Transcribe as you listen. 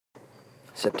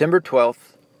September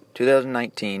 12th,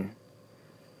 2019,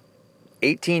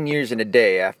 18 years and a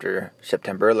day after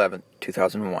September 11th,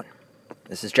 2001.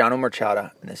 This is John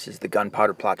Omerchada, and this is the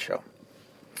Gunpowder Plot Show.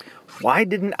 Why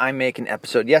didn't I make an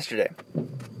episode yesterday?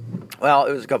 Well,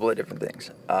 it was a couple of different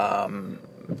things.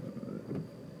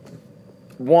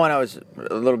 One, I was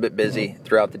a little bit busy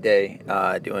throughout the day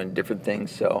doing different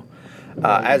things, so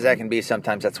as that can be,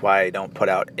 sometimes that's why I don't put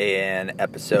out an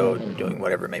episode doing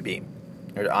whatever it may be,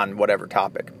 or on whatever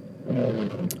topic.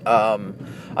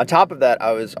 On top of that,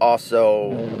 I was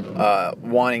also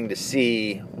wanting to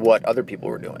see what other people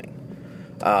were doing,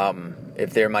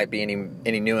 if there might be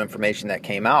any new information that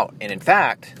came out. And in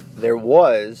fact, there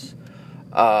was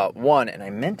one, and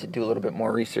I meant to do a little bit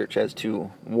more research as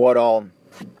to what all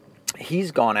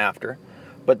he's gone after.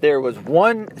 But there was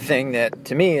one thing that,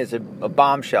 to me, is a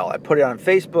bombshell. I put it on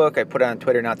Facebook, I put it on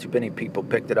Twitter, not too many people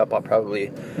picked it up. I'll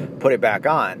probably put it back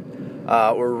on,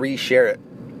 or reshare it.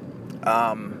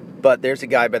 But there's a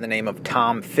guy by the name of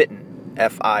Tom Fitton,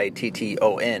 Fitton.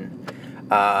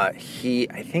 I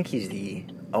think he's the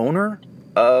owner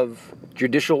of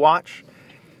Judicial Watch.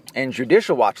 And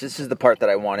Judicial Watch, this is the part that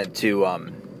I wanted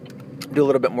to do a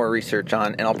little bit more research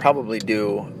on, and I'll probably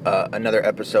do another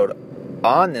episode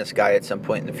on this guy at some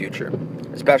point in the future,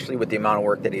 especially with the amount of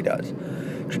work that he does.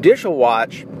 Judicial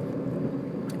Watch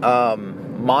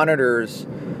monitors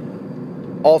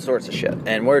all sorts of shit,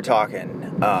 and we're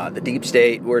talking the deep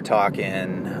state, we're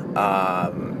talking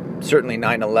certainly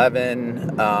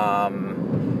 9/11,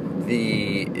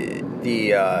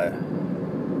 the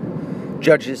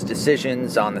judges'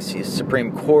 decisions on the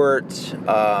Supreme Court,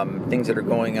 things that are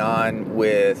going on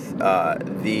with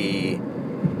the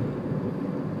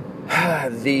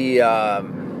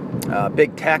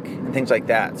big tech and things like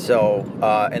that. So,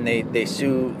 and they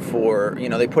sue for,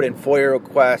 they put in FOIA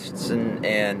requests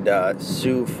and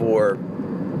sue for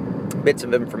bits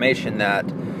of information that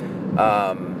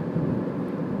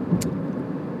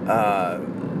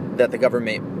that the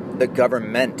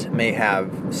government may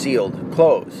have sealed,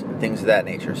 closed, and things of that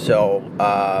nature. So,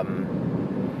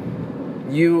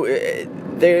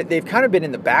 they've kind of been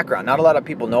in the background. Not a lot of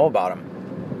people know about them.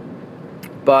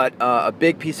 But a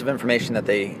big piece of information that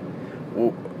they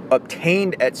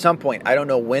obtained at some point, I don't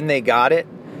know when they got it,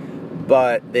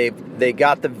 but they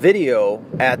got the video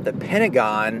at the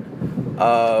Pentagon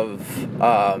of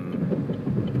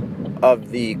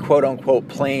the quote-unquote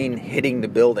plane hitting the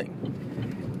building.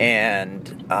 And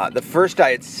the first I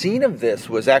had seen of this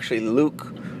was actually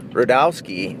Luke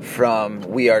Rudkowski from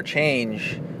We Are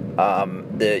Change,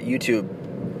 the YouTube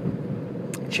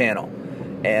channel.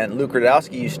 And Luke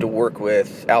Rudkowski used to work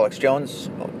with Alex Jones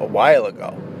a while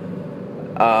ago.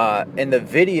 In the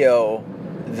video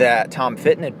that Tom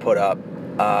Fitton had put up,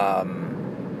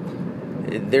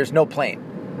 there's no plane.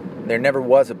 There never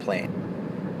was a plane.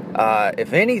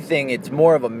 If anything, it's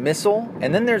more of a missile.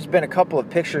 And then there's been a couple of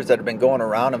pictures that have been going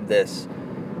around of this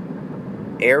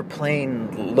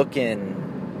airplane-looking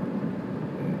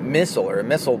missile, or a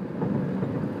missile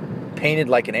painted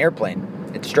like an airplane.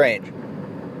 It's strange.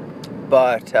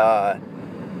 But,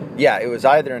 it was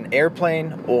either an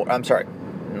airplane or, I'm sorry,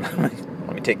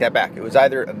 let me take that back. It was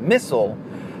either a missile,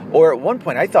 or at one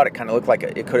point I thought it kind of looked like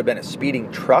it could have been a speeding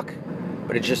truck,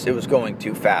 but it was going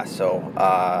too fast. So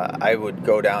I would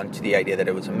go down to the idea that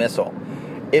it was a missile.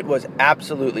 It was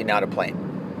absolutely not a plane.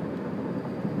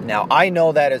 Now, I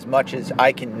know that as much as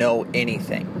I can know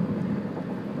anything.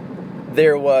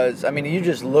 You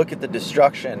just look at the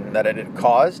destruction that it had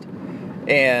caused.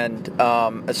 And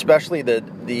especially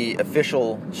the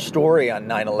official story on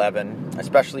 9/11,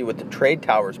 especially with the trade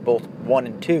towers, both 1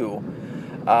 and 2,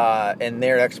 and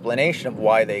their explanation of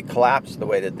why they collapsed the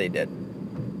way that they did.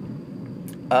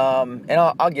 And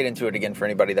I'll get into it again for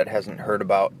anybody that hasn't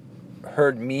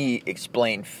heard me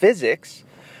explain physics,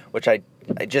 which I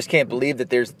just can't believe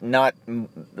that there's not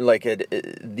like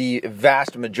the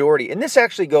vast majority. And this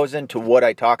actually goes into what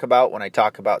I talk about when I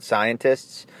talk about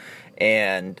scientists.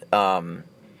 And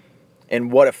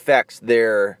what affects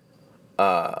their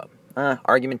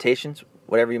argumentations,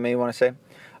 whatever you may want to say.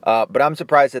 But I'm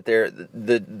surprised that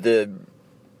the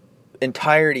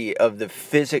entirety of the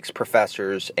physics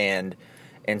professors and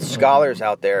scholars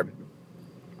out there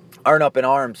aren't up in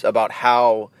arms about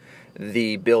how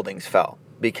the buildings fell,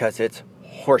 because it's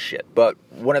horseshit. But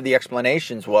one of the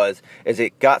explanations is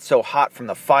it got so hot from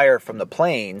the fire from the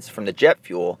planes, from the jet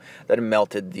fuel, that it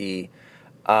melted the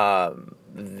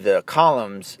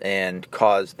columns and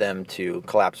caused them to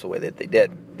collapse the way that they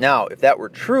did. Now, if that were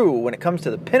true, when it comes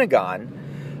to the Pentagon,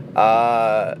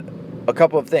 a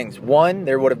couple of things. One,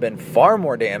 there would have been far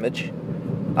more damage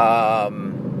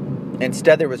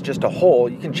Instead, there was just a hole.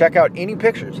 You can check out any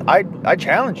pictures. I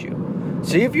challenge you.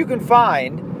 See if you can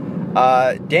find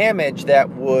damage that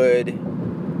would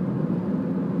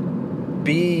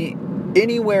be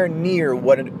anywhere near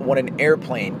what an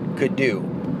airplane could do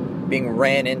being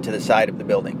ran into the side of the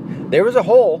building. There was a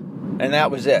hole, and that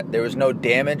was it. There was no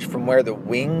damage from where the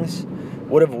wings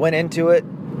would have went into it.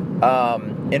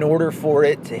 In order for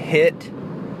it to hit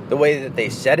the way that they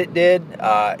said it did,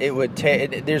 it would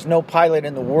take. There's no pilot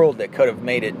in the world that could have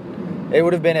made it. It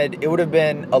would have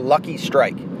been a lucky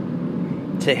strike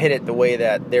to hit it the way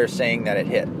that they're saying that it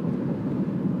hit.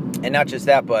 And not just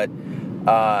that, but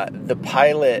the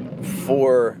pilot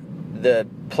for the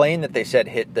plane that they said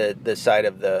hit the side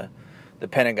of the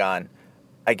Pentagon,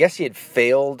 I guess he had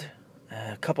failed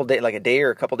a day or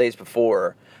a couple days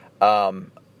before,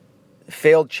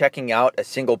 failed checking out a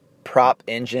single prop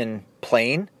engine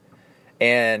plane.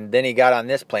 And then he got on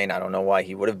this plane. I don't know why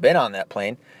he would have been on that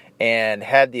plane, and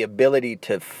had the ability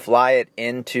to fly it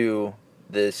into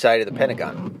the side of the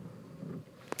Pentagon.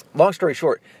 Long story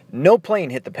short, no plane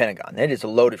hit the Pentagon. It is a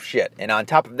load of shit. And on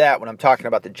top of that, when I'm talking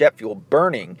about the jet fuel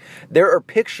burning, there are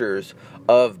pictures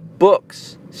of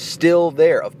books still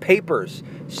there, of papers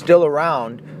still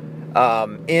around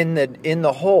in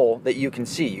the hole that you can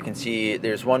see. You can see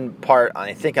there's one part,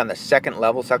 I think on the second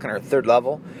or third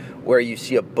level, where you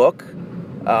see a book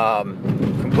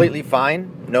completely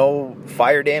fine, no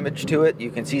fire damage to it.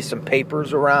 You can see some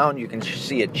papers around. You can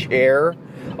see a chair,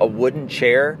 a wooden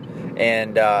chair,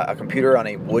 and a computer on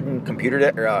a wooden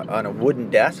on a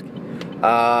wooden desk.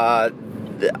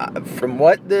 From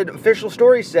what the official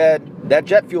story said, that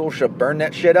jet fuel should burn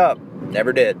that shit up.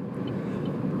 Never did.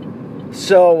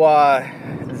 So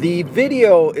the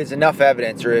video is enough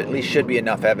evidence, or at least should be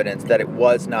enough evidence, that it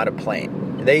was not a plane.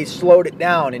 They slowed it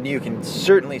down, and you can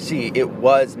certainly see it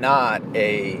was not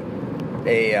a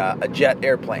jet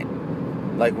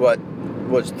airplane, like what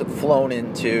was flown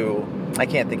into. I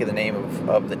can't think of the name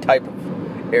of the type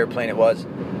of airplane it was,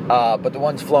 but the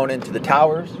ones flown into the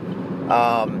towers,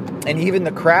 and even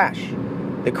the crash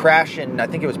in, I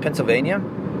think it was Pennsylvania.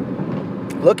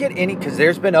 Look at because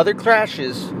there's been other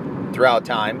crashes throughout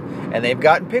time, and they've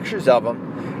gotten pictures of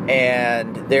them,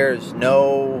 and there's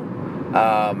no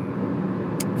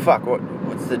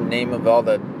what's the name of all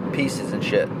the pieces and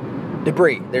shit?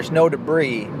 Debris. There's no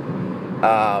debris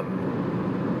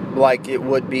like it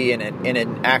would be in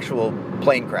an actual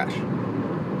plane crash.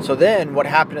 So then what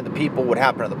happened to the people? What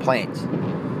happened to the planes?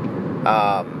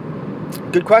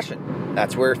 Good question.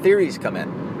 That's where theories come in.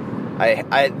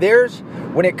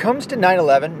 When it comes to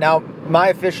 9/11, now my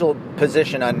official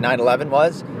position on 9/11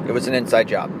 was it was an inside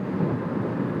job.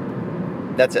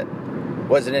 That's it.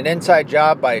 Was it an inside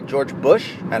job by George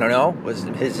Bush? I don't know. Was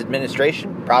it his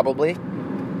administration? Probably.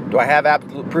 Do I have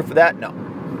absolute proof of that? No.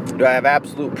 Do I have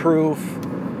absolute proof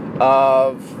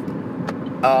of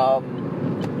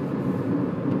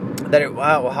that it...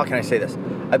 Well, how can I say this?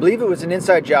 I believe it was an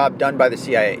inside job done by the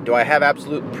CIA. Do I have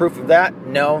absolute proof of that?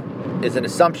 No. Is it an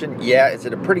assumption? Yeah. Is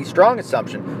it a pretty strong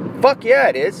assumption? Fuck yeah,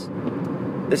 it is.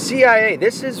 The CIA,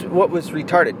 this is what was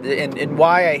retarded, and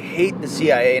why I hate the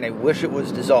CIA and I wish it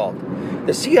was dissolved.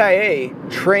 The CIA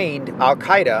trained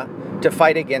Al-Qaeda to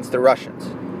fight against the Russians.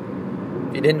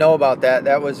 If you didn't know about that,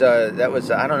 that was I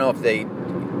don't know if they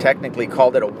technically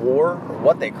called it a war or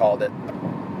what they called it.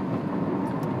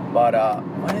 But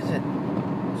why is it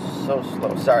so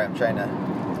slow? Sorry, I'm trying to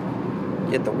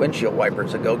get the windshield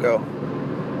wipers a go.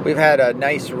 We've had a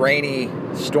nice rainy,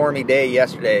 stormy day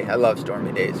yesterday. I love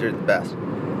stormy days; they're the best.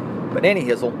 But any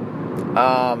hizzle.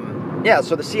 Yeah,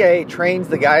 so the CIA trains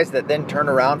the guys that then turn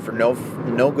around for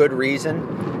no good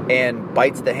reason and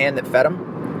bites the hand that fed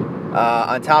them.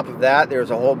 On top of that,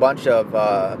 there's a whole bunch of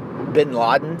bin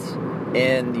Ladens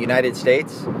in the United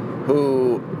States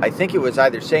who, I think it was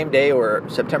either same day or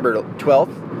September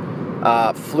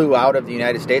 12th, flew out of the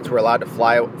United States, were allowed to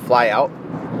fly out,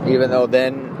 even though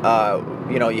then,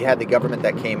 you had the government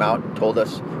that came out and told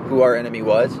us who our enemy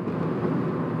was.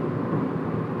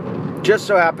 Just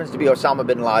so happens to be Osama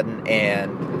bin Laden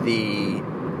and the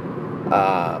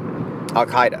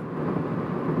Al-Qaeda.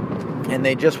 And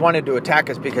they just wanted to attack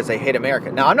us because they hate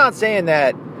America. Now, I'm not saying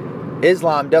that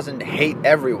Islam doesn't hate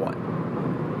everyone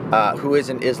who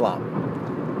isn't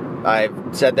Islam. I've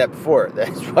said that before.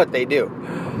 That's what they do.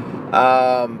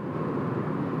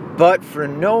 But for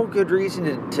no good reason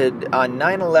on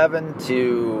 9/11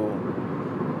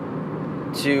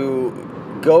 to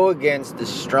go against the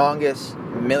strongest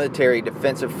military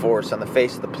defensive force on the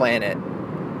face of the planet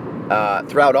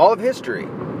throughout all of history,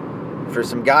 for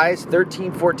some guys,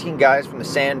 13, 14 guys from the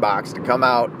sandbox, to come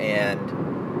out and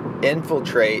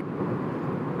infiltrate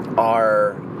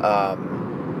our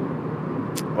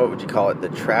what would you call it? The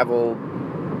travel,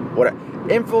 what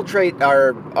infiltrate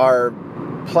our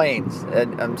planes.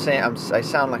 And I'm saying I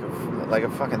sound like a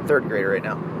fucking third grader right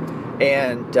now,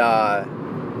 and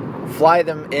fly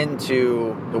them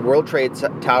into the World Trade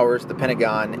Towers, the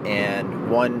Pentagon,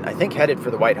 and one I think headed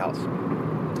for the White House.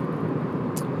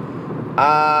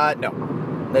 No,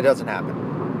 that doesn't happen.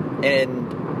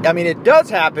 And I mean, it does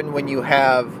happen when you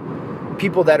have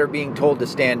people that are being told to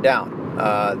stand down.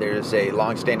 There's a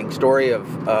long-standing story of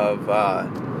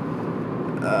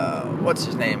what's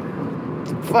his name?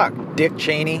 Dick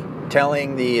Cheney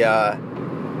telling the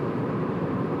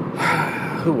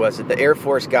who was it? The Air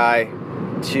Force guy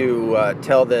to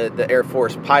tell the Air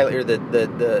Force pilot or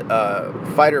the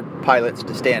fighter pilots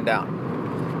to stand down.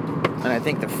 And I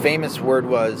think the famous word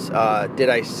was, "Did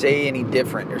I say any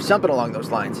different?" or something along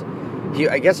those lines.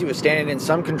 I guess he was standing in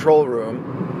some control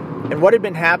room, and what had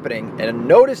been happening, and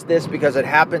notice this because it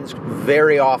happens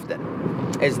very often,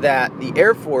 is that the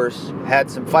Air Force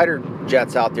had some fighter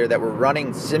jets out there that were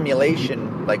running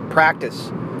simulation, like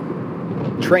practice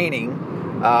training,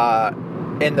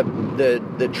 and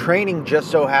the training just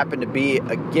so happened to be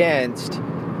against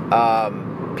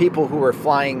people who were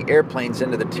flying airplanes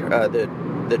into the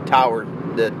tower,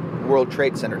 the World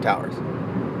Trade Center towers.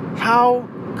 How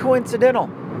coincidental.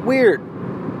 Weird,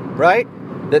 right?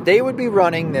 That they would be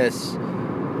running this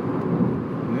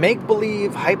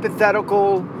make-believe,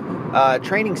 hypothetical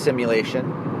training simulation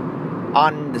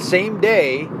on the same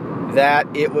day that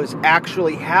it was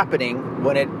actually happening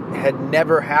when it had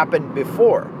never happened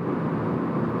before.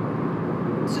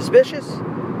 Suspicious?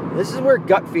 This is where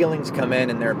gut feelings come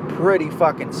in, and they're pretty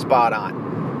fucking spot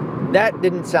on. That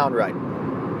didn't sound right.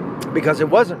 Because it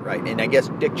wasn't right. And I guess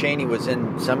Dick Cheney was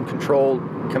in some controlled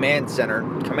command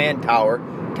tower,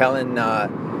 telling the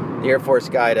Air Force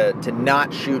guy to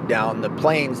not shoot down the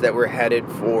planes that were headed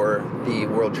for the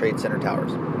World Trade Center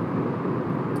towers.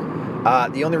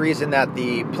 The only reason that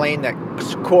the plane that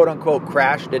quote-unquote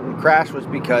crashed didn't crash was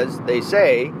because they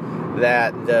say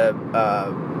that the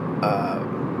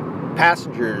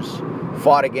passengers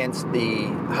fought against the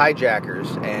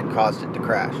hijackers and caused it to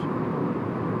crash.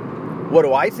 What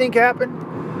do I think happened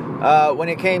when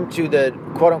it came to the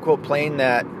quote-unquote plane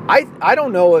that... I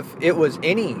don't know if it was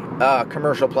any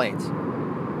commercial planes.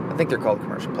 I think they're called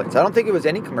commercial planes. I don't think it was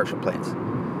any commercial planes.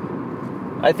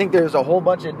 I think there's a whole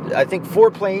bunch of... I think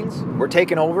 4 planes were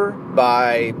taken over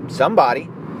by somebody,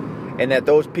 and that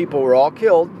those people were all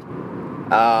killed.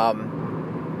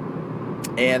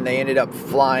 And they ended up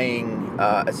flying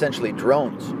essentially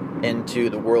drones into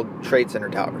the World Trade Center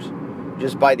towers,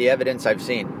 just by the evidence I've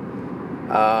seen.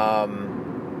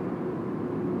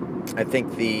 I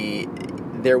think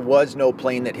there was no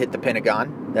plane that hit the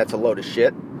Pentagon. That's a load of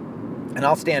shit. And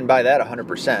I'll stand by that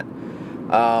 100%.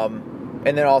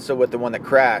 And then also with the one that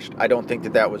crashed, I don't think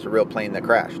that was a real plane that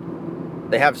crashed.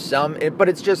 They have some, but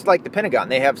it's just like the Pentagon.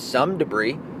 They have some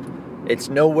debris. It's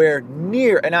nowhere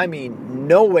near, and I mean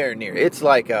nowhere near. It's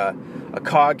like a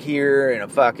cog here and a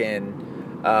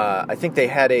fucking, I think they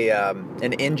had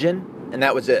an engine, and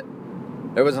that was it.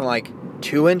 There wasn't like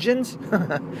 2 engines.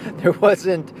 There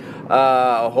wasn't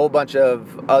a whole bunch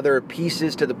of other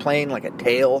pieces to the plane, like a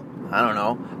tail, I don't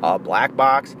know, a black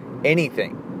box,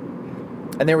 anything.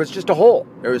 And there was just a hole.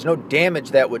 There was no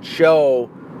damage that would show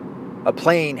a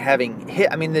plane having hit.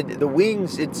 I mean, the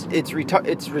wings, it's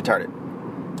retarded.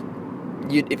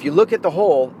 If you look at the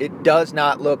hole, it does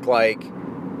not look like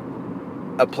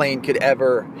a plane could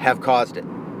ever have caused it.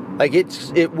 Like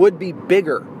it would be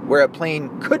bigger where a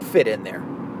plane could fit in there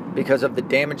because of the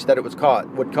damage that it would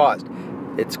cause.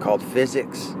 It's called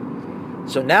physics.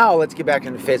 So now let's get back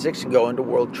into physics and go into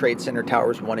World Trade Center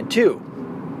Towers 1 and 2.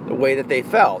 The way that they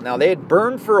fell. Now, they had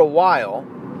burned for a while,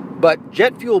 but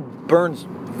jet fuel burns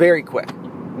very quick.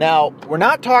 Now, we're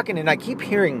not talking, and I keep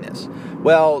hearing this,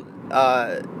 well,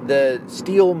 the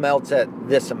steel melts at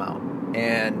this amount,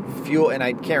 and fuel, and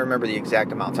I can't remember the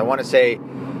exact amounts. I want to say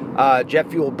jet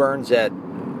fuel burns at,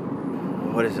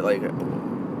 what is it, like,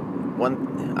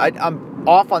 I'm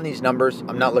off on these numbers.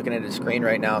 I'm not looking at a screen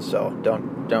right now, so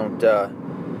don't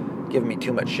give me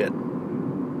too much shit.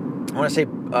 I want to say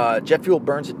jet fuel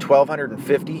burns at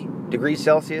 1250 degrees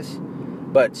Celsius,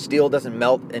 but steel doesn't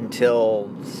melt until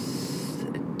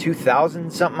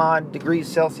 2000 something odd degrees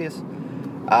Celsius.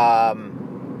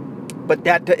 But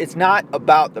it's not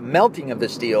about the melting of the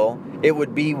steel. It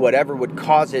would be whatever would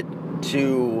cause it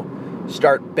to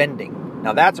start bending.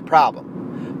 Now that's a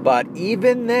problem. But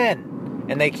even then,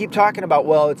 and they keep talking about,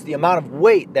 well, it's the amount of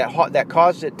weight that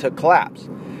caused it to collapse.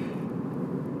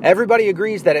 Everybody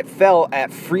agrees that it fell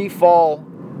at free fall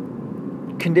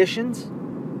conditions.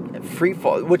 free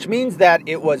fall, which means that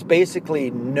it was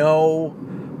basically no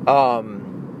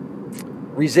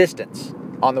resistance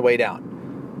on the way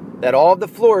down. That all of the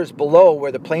floors below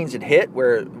where the planes had hit,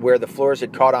 where the floors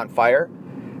had caught on fire,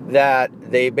 that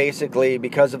they basically,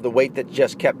 because of the weight that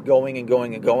just kept going and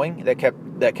going and going, that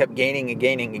kept gaining and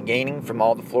gaining and gaining from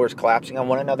all the floors collapsing on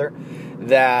one another,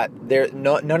 that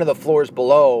none of the floors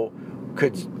below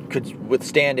could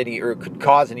withstand any or could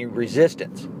cause any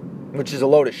resistance, which is a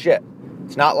load of shit.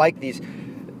 It's not like these.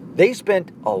 They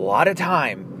spent a lot of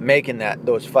time making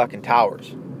those fucking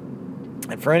towers.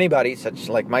 And for anybody such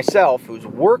like myself who's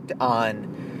worked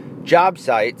on job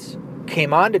sites,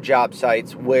 came onto job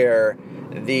sites where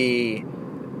the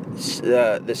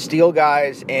steel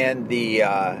guys and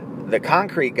the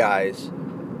concrete guys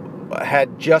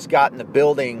had just gotten the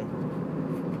building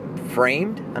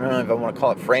framed. I don't know if I want to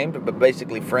call it framed, but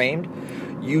basically framed.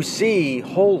 You see,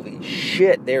 holy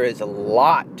shit, there is a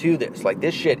lot to this. Like,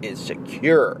 this shit is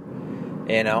secure,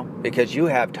 because you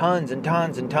have tons and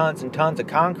tons and tons and tons of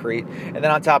concrete, and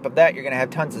then on top of that, you're going to have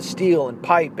tons of steel and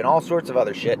pipe and all sorts of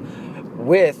other shit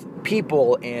with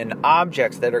people and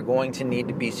objects that are going to need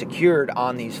to be secured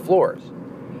on these floors.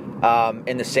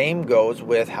 And the same goes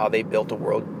with how they built the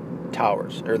World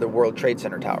Towers, or the World Trade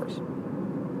Center towers.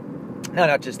 Now,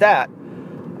 not just that.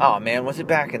 Oh, man, was it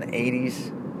back in the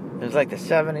 80s? It was like the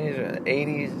 70s, or the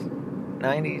 80s,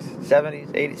 90s,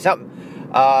 70s, 80s, something.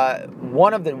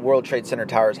 One of the World Trade Center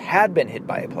towers had been hit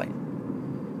by a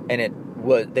plane. And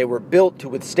they were built to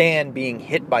withstand being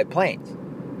hit by planes.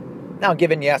 Now,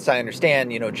 given, yes, I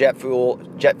understand, jet fuel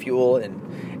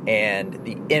and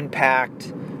the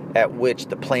impact at which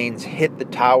the planes hit the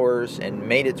towers and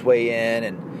made its way in,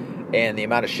 and the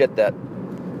amount of shit that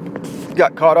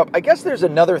got caught up. I guess there's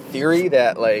another theory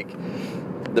that, like,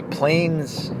 the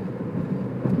planes,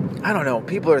 I don't know,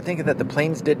 people are thinking that the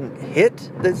planes didn't hit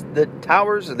the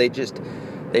towers, or they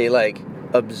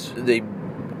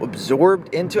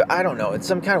absorbed into, I don't know, it's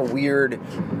some kind of weird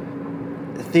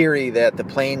theory that the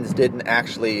planes didn't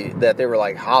actually, that they were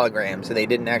like holograms and they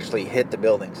didn't actually hit the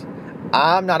buildings.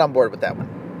 I'm not on board with that one.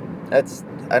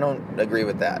 I don't agree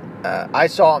with that. I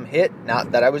saw them hit,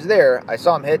 not that I was there, I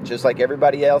saw them hit just like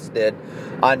everybody else did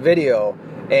on video,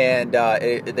 and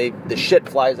the shit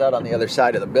flies out on the other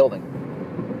side of the building.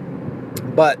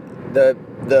 But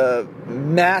the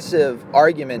massive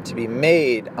argument to be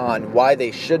made on why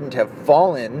they shouldn't have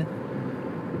fallen,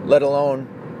 let alone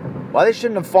why they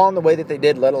shouldn't have fallen the way that they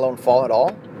did, let alone fall at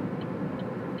all,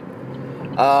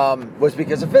 was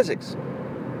because of physics.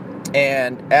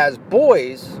 And as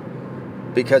boys,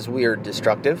 because we are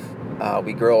destructive,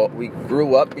 we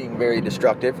grew up being very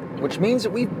destructive, which means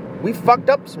that we fucked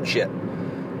up some shit.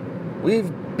 We've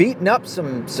beaten up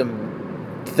some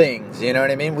things, you know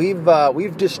what I mean?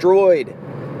 We've destroyed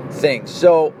things.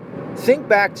 So think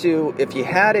back to if you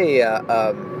had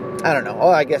I don't know,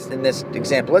 I guess in this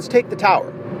example, let's take the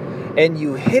tower, and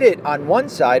you hit it on one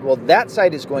side, well, that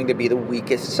side is going to be the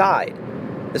weakest side.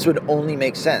 This would only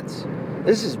make sense.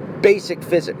 This is basic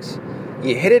physics.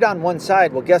 You hit it on one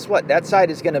side, well, guess what? That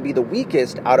side is going to be the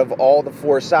weakest out of all the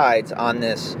four sides on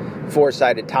this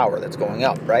four-sided tower that's going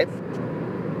up, right?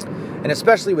 And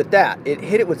especially with that, it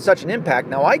hit it with such an impact.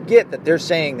 Now, I get that they're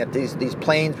saying that these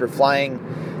planes were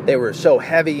flying, they were so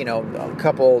heavy, a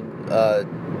couple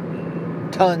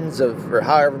tons of, or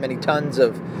however many tons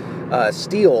of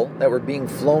steel that were being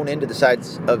flown into the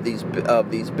sides of these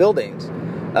buildings,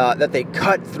 that they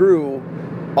cut through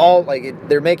all,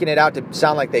 they're making it out to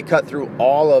sound like they cut through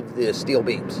all of the steel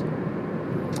beams.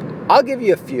 I'll give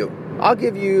you a few. I'll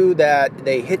give you that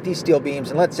they hit these steel beams,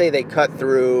 and let's say they cut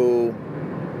through,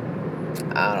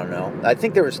 I don't know, I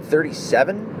think there was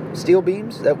 37 steel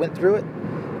beams that went through it.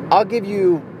 I'll give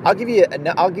you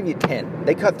 10.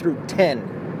 They cut through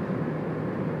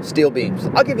 10 steel beams.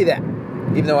 I'll give you that,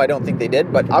 even though I don't think they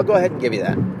did, but I'll go ahead and give you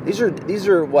that. These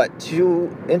are what,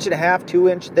 2.5 inch, 2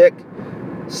 inch thick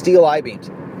steel I-beams.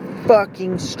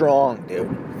 Fucking strong,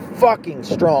 dude. Fucking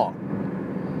strong.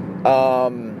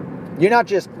 You're not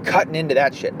just cutting into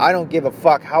that shit. I don't give a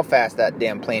fuck how fast that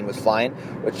damn plane was flying,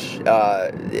 which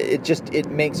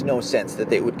it makes no sense that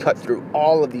they would cut through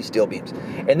all of these steel beams.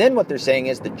 And then what they're saying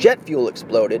is the jet fuel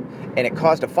exploded and it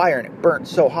caused a fire and it burnt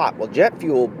so hot. Well, jet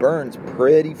fuel burns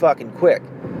pretty fucking quick,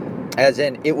 as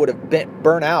in it would have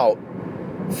burnt out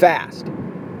fast.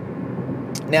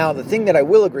 Now, the thing that I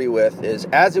will agree with is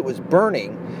as it was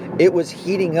burning, it was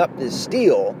heating up this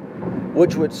steel,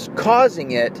 which was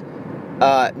causing it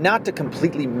not to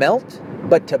completely melt,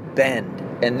 but to bend.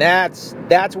 And that's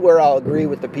where I'll agree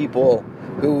with the people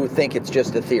who think it's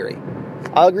just a theory.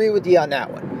 I'll agree with you on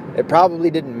that one. It probably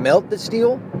didn't melt the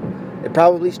steel. It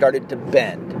probably started to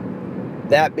bend.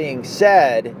 That being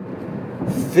said,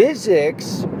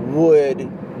 physics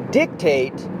would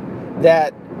dictate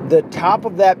that the top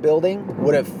of that building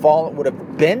would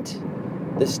have bent.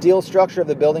 The steel structure of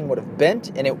the building would have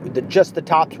bent, and just the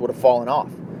tops would have fallen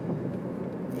off.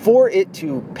 For it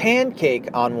to pancake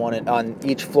on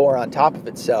each floor on top of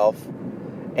itself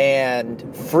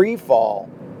and free fall,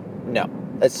 no.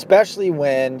 Especially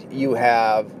when you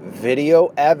have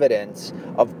video evidence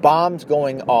of bombs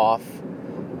going off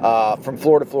from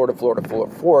floor to floor to floor to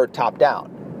floor, top down.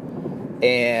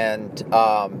 And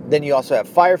then you also have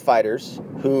firefighters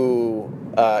who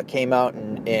came out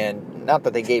and not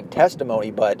that they gave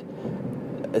testimony, but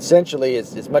essentially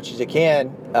as much as you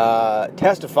can,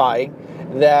 testifying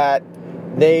that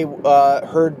they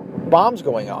heard bombs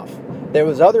going off. There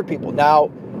was other people.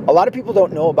 Now, a lot of people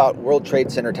don't know about World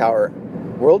Trade Center Tower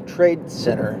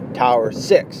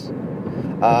 6.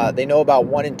 They know about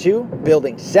 1 and 2,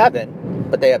 Building 7,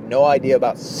 but they have no idea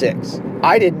about 6.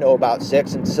 I didn't know about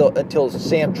 6 until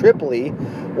Sam Tripoli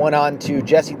went on to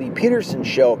Jesse Lee Peterson's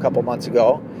show a couple months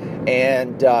ago,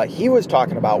 and he was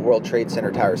talking about World Trade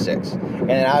Center Tower 6.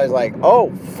 And I was like,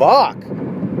 oh, fuck.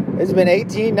 It's been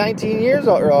 18, 19 years,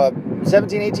 or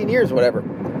 17, 18 years, whatever.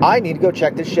 I need to go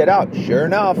check this shit out. Sure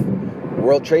enough,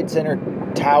 World Trade Center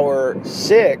Tower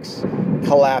 6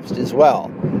 collapsed as well.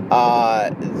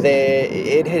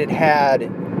 It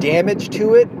had damage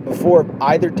to it before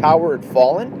either tower had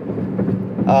fallen.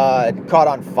 It caught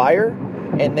on fire.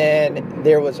 And then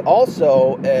there was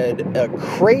also a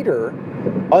crater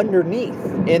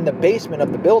underneath in the basement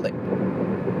of the building,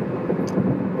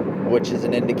 which is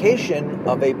an indication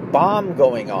of a bomb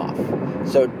going off.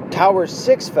 So Tower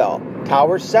 6 fell.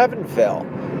 Tower 7 fell.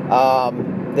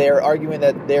 They're arguing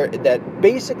that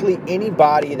basically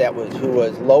anybody who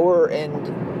was lower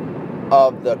end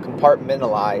of the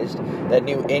compartmentalized that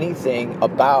knew anything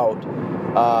about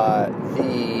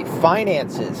the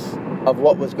finances of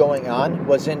what was going on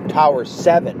was in Tower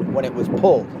 7 when it was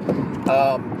pulled.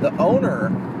 The owner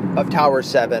of Tower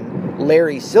 7,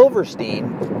 Larry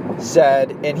Silverstein,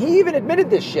 said, and he even admitted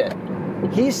this shit.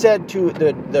 He said to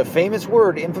the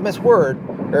infamous word,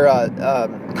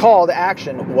 or call to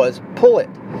action was pull it.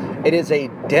 It is a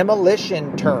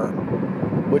demolition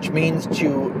term, which means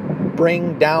to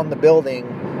bring down the building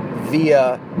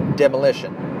via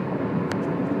demolition,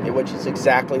 which is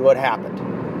exactly what happened.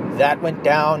 That went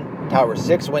down. Tower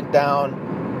 6 went down.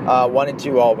 1 and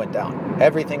 2 all went down.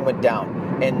 Everything went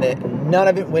down. And none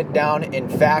of it went down in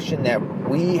fashion that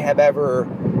we have ever...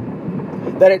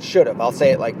 that it should have. I'll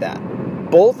say it like that.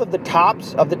 Both of the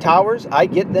tops of the towers, I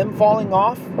get them falling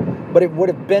off, but it would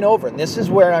have been over. And this is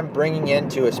where I'm bringing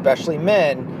into, especially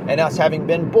men, and us having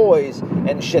been boys,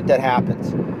 and shit that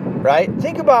happens. Right?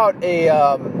 Think about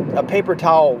a paper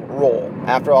towel roll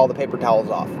after all the paper towel's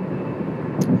off.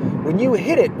 When you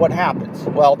hit it, what happens?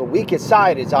 Well, the weakest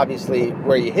side is obviously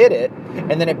where you hit it,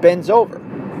 and then it bends over.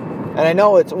 And I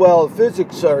know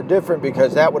physics are different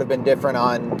because that would have been different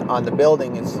on the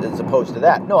building as opposed to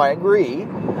that. No, I agree.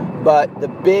 But the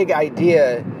big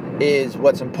idea is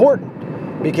what's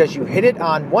important, because you hit it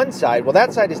on one side. Well,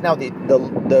 that side is now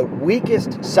the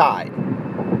weakest side,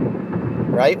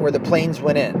 right? Where the planes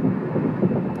went in.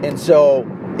 And so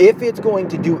if it's going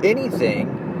to do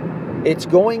anything, it's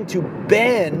going to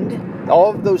bend. All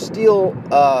of those steel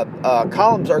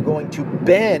columns are going to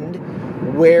bend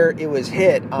where it was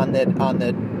hit on the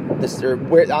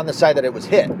side that it was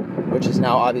hit, which is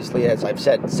now obviously, as I've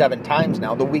said 7 times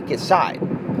now, the weakest side.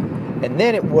 And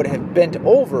then it would have bent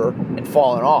over and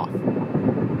fallen off.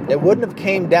 It wouldn't have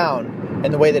came down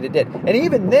in the way that it did. And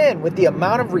even then, with the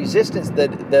amount of resistance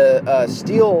that the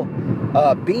steel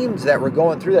beams that were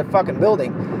going through that fucking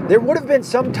building, there would have been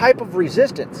some type of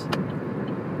resistance.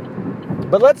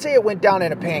 But let's say it went down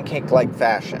in a pancake-like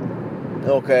fashion.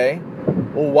 Okay?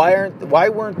 Well, why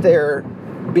weren't there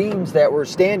beams that were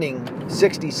standing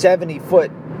 60, 70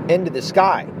 foot into the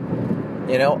sky?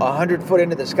 100 foot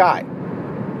into the sky?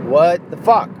 What the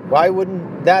fuck? Why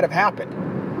wouldn't that have happened?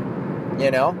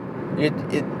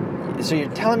 So you're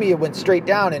telling me it went straight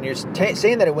down, and you're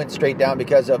saying that it went straight down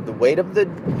because of the weight of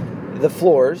the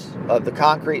floors, of the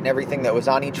concrete and everything that was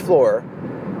on each floor,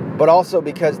 but also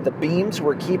because the beams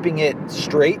were keeping it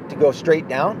straight to go straight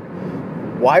down.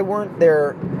 Why weren't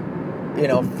there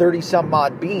 30 some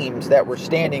odd beams that were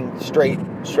standing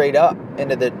straight up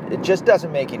into the... It just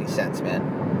doesn't make any sense,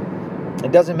 man.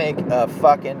 It doesn't make a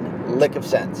fucking lick of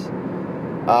sense.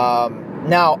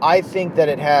 Now, I think that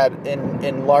it had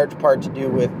in large part to do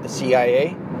with the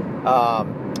CIA,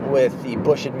 with the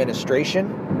Bush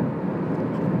administration,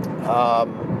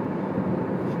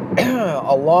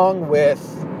 along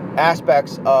with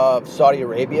aspects of Saudi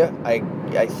Arabia.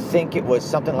 I think it was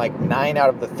something like 9 out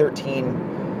of the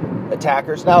 13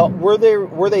 attackers. Now, were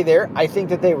they there? I think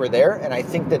that they were there, and I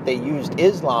think that they used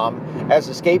Islam as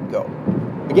a scapegoat.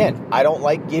 Again, I don't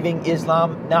like giving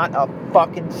Islam not a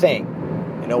fucking thing.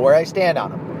 You know where I stand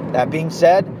on them. That being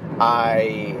said,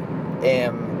 I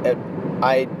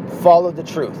follow the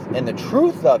truth. And the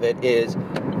truth of it is,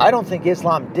 I don't think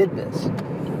Islam did this.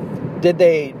 Did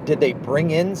they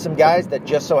bring in some guys that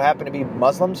just so happen to be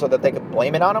Muslim so that they could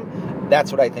blame it on them?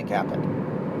 That's what I think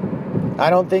happened. I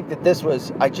don't think that this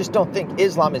was... I just don't think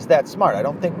Islam is that smart. I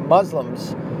don't think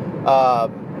Muslims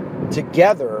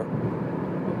together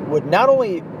would not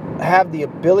only have the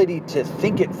ability to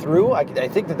think it through. I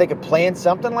think that they could plan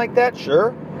something like that,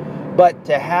 sure. But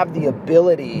to have the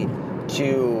ability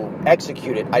to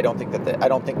execute it, I don't think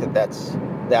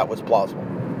that was plausible.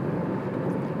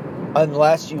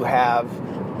 Unless you have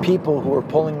people who are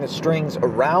pulling the strings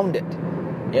around it.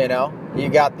 You know? You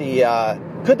got the...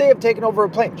 could they have taken over a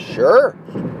plane? Sure.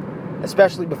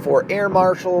 Especially before air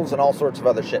marshals and all sorts of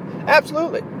other shit.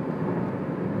 Absolutely.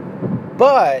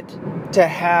 But to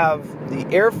have the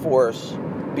Air Force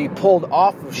be pulled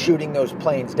off of shooting those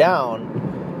planes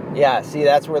down, yeah, see,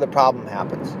 that's where the problem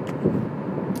happens.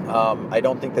 I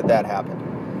don't think that happened.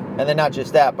 And then not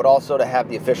just that, but also to have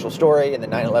the official story and the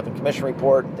 9/11 Commission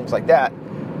report and things like that.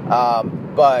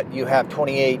 But you have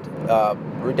 28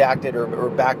 redacted or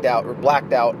backed out or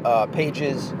blacked out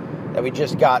pages that we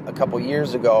just got a couple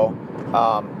years ago,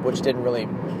 which didn't really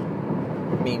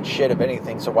mean shit of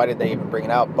anything. So why did they even bring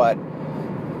it out? But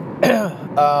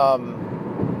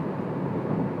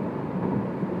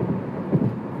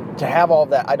to have all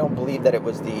that, I don't think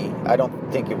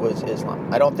it was Islam.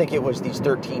 I don't think it was these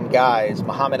 13 guys,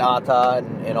 Muhammad Atta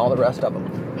and all the rest of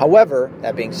them. However,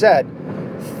 that being said,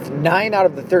 9 out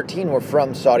of the 13 were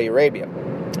from Saudi Arabia.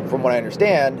 From what I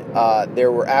understand,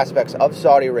 there were aspects of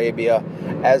Saudi Arabia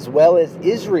as well as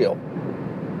Israel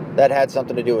that had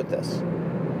something to do with this.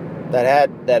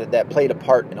 That played a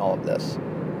part in all of this.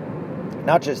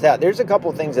 Not just that. There's a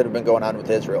couple of things that have been going on with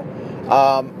Israel.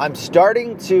 I'm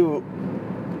starting to...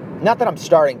 Not that I'm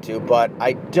starting to, but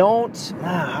I don't...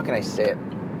 how can I say it?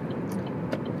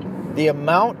 The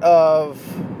amount of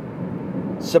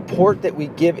support that we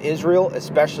give Israel,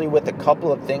 especially with a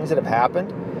couple of things that have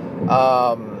happened.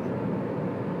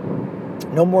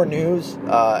 No More News.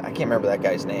 I can't remember that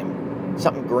guy's name.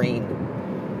 Something Green.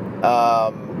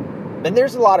 And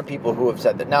there's a lot of people who have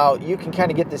said that. Now, you can kind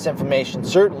of get this information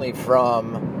certainly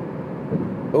from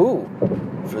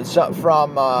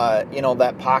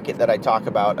that pocket that I talk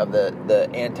about of the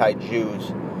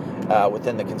anti-Jews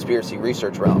within the conspiracy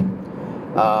research realm.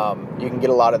 You can get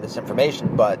a lot of this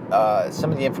information, but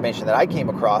some of the information that I came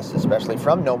across, especially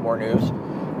from No More News,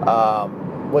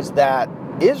 was that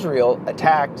Israel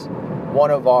attacked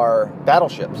one of our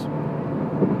battleships.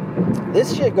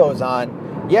 This shit goes on.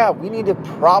 Yeah, we need to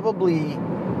probably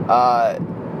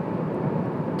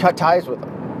cut ties with them.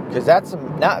 Because that's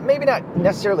maybe not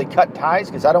necessarily cut ties,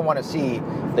 because I don't want to see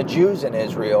the Jews in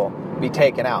Israel be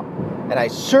taken out. And I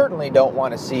certainly don't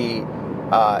want to see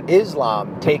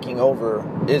Islam taking over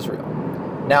Israel.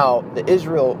 Now,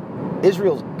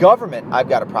 Israel's government, I've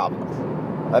got a problem with.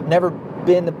 I've never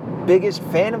been the biggest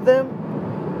fan of them.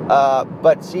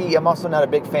 But see, I'm also not a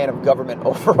big fan of government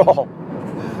overall.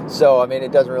 So, I mean,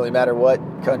 it doesn't really matter what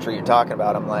country you're talking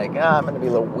about. I'm like, I'm going to be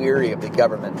a little weary of the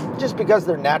government. Just because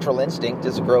their natural instinct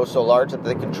is to grow so large that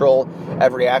they control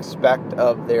every aspect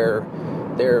of their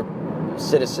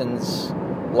citizens'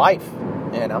 life,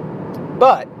 you know.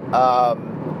 But,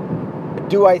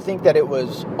 do I think that it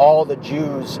was all the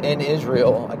Jews in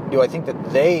Israel? Do I think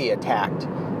that they attacked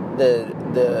the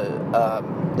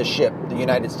ship, the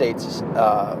United States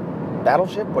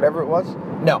battleship, whatever it was?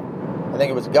 No. I think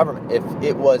it was the government. If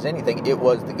it was anything, it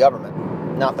was the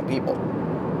government, not the people.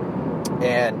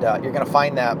 And you're going to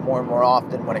find that more and more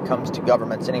often when it comes to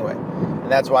governments anyway.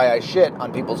 And that's why I shit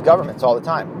on people's governments all the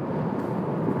time.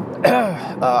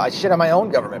 I shit on my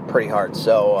own government pretty hard.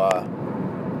 So,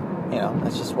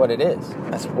 that's just what it is.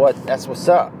 That's what's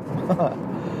up.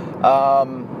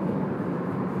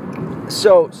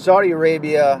 So, Saudi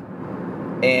Arabia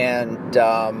and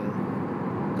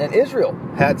Israel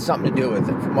had something to do with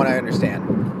it, from what I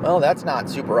understand. Well, that's not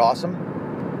super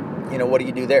awesome. You know, what do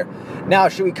you do there? Now,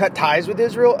 should we cut ties with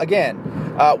Israel? Again,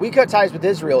 we cut ties with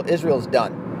Israel. Israel's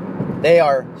done. They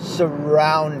are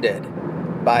surrounded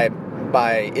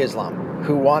by Islam,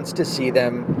 who wants to see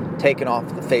them taken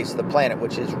off the face of the planet,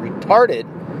 which is retarded.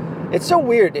 It's so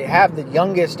weird to have the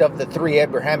youngest of the 3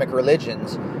 Abrahamic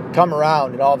religions come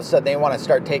around and all of a sudden they want to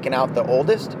start taking out the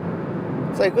oldest.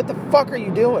 It's like, what the fuck are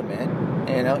you doing, man?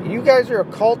 You know, you guys are a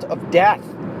cult of death.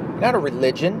 You're not a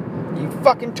religion. You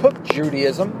fucking took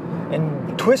Judaism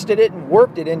and twisted it and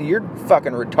warped it into your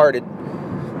fucking retarded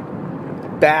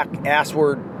back,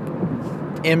 assward,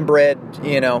 inbred,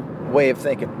 way of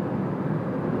thinking.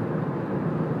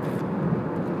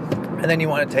 And then you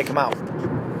want to take them out.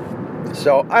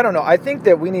 So, I don't know. I think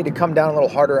that we need to come down a little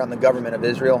harder on the government of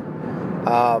Israel.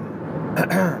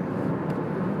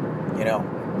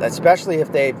 Especially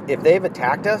if they've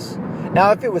attacked us.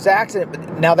 Now, if it was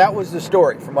accident, now that was the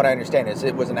story, from what I understand, is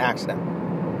it was an accident.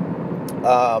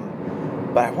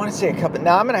 But I want to say a couple.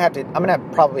 Now I'm gonna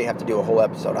probably have to do a whole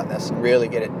episode on this and really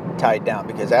get it tied down,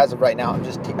 because as of right now, I'm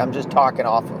just talking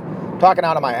out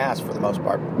of my ass for the most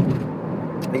part,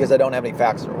 because I don't have any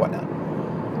facts or whatnot.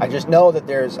 I just know that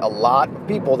there's a lot of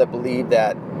people that believe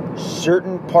that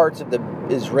certain parts of the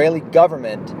Israeli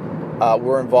government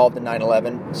were involved in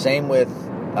 9/11. Same with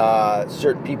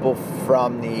certain people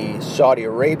from the Saudi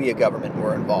Arabia government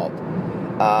were involved.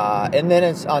 And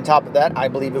then on top of that, I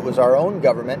believe it was our own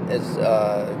government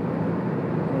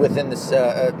within this,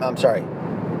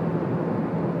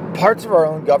 parts of our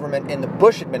own government in the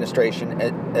Bush administration,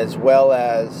 as well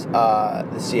as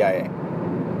the CIA.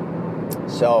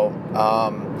 So,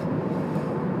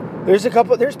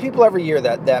 there's people every year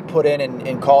that put in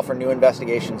and call for new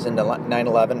investigations into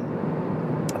 9/11.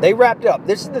 They wrapped it up.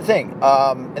 This is the thing,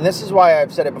 and this is why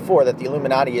I've said it before, that the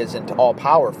Illuminati isn't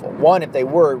all-powerful. One, if they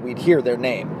were, we'd hear their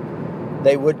name.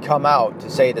 They would come out to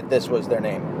say that this was their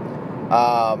name.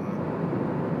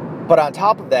 But on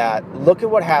top of that, look at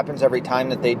what happens every time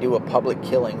that they do a public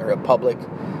killing or a public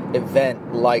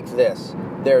event like this.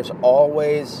 There's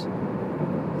always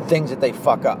things that they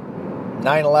fuck up.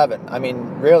 9/11. I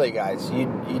mean, really, guys, you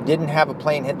didn't have a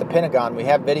plane hit the Pentagon. We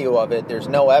have video of it. There's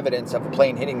no evidence of a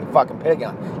plane hitting the fucking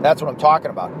Pentagon. That's what I'm talking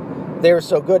about. They were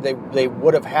so good, they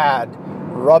would have had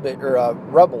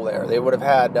rubble there. They would have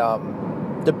had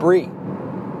debris.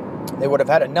 They would have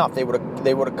had enough. They would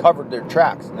have covered their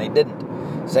tracks, and they didn't.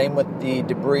 Same with the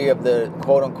debris of the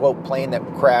quote unquote plane that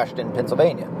crashed in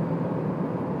Pennsylvania.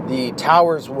 The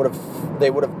towers would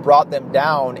have brought them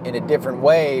down in a different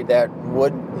way that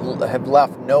would have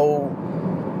left no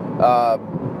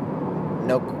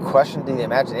question to the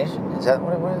imagination. Is that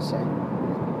what I want to say?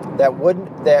 That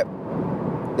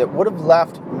would have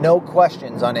left no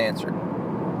questions unanswered.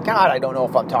 God, I don't know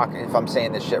if I'm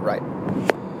saying this shit right.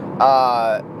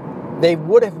 They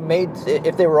would have made,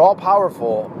 if they were all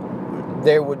powerful,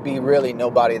 there would be really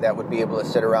nobody that would be able to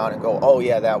sit around and go, oh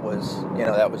yeah, that was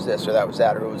this or that was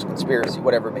that, or it was a conspiracy,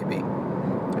 whatever it may be.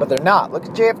 But they're not. Look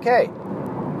at JFK.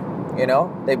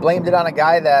 They blamed it on a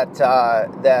guy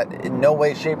that in no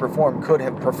way, shape, or form could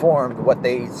have performed what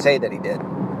they say that he did.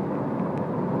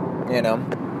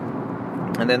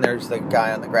 And then there's the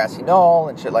guy on the grassy knoll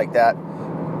and shit like that.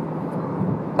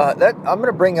 I'm going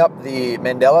to bring up the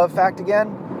Mandela effect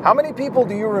again. How many people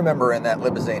do you remember in that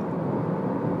limousine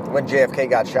when JFK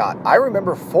got shot? I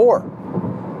remember 4.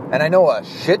 And I know a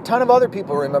shit ton of other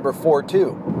people remember 4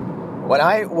 too. When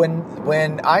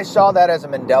I saw that as a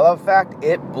Mandela effect,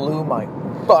 it blew my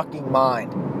fucking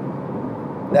mind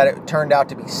that it turned out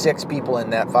to be 6 people in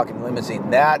that fucking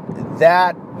limousine. That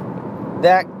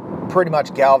pretty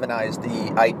much galvanized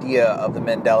the idea of the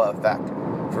Mandela effect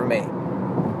for me.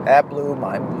 That blew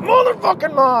my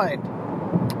motherfucking mind.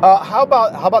 How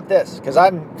about this? Because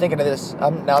I'm thinking of this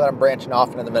now that I'm branching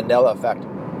off into the Mandela effect.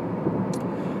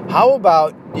 How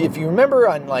about, if you remember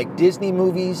on like Disney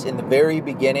movies in the very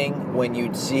beginning when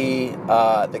you'd see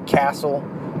the castle,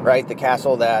 right? The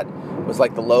castle that was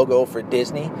like the logo for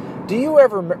Disney. Do you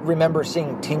ever remember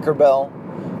seeing Tinkerbell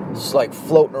just like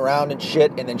floating around and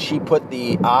shit, and then she put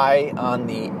the eye on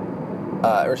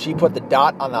she put the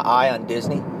dot on the eye on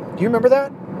Disney? Do you remember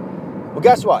that? Well,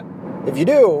 guess what? If you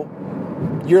do,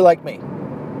 you're like me.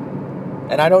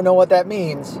 And I don't know what that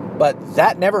means, but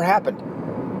that never happened.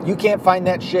 You can't find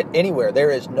that shit anywhere. There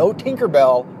is no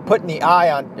Tinkerbell putting the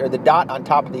eye on, or the dot on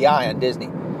top of the eye on Disney,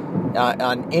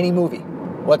 on any movie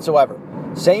whatsoever.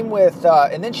 Same with,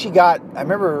 and then I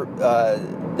remember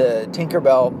the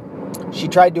Tinkerbell, she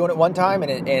tried doing it one time,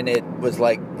 and it was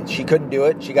like, she couldn't do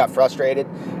it. She got frustrated,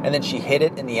 and then she hit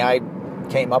it, and the eye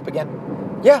came up again.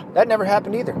 Yeah, that never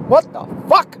happened either. What the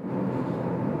fuck?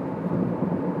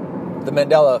 The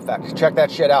Mandela effect. Check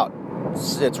that shit out.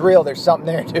 It's real. There's something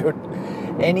there, dude.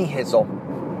 Any hizzle.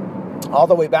 All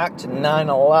the way back to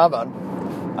 9/11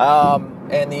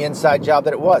 and the inside job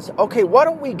that it was. Okay, why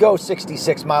don't we go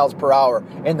 66 miles per hour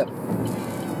in the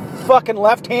fucking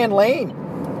left-hand lane,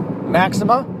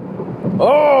 Maxima?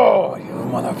 Oh, you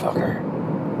motherfucker.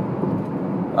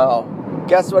 Oh,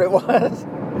 guess what it was?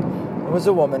 It was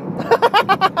a woman.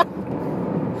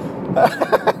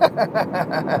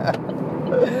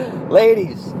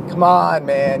 Ladies, come on,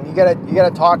 man. You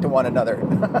gotta talk to one another.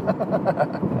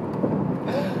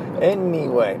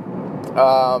 Anyway,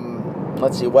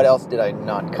 let's see. What else did I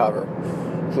not cover?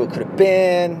 Who it could have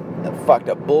been? The fucked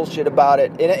up bullshit about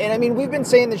it. And I mean, we've been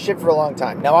saying this shit for a long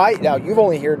time. Now you've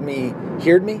only heard me.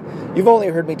 You've only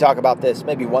heard me talk about this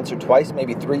maybe once or twice,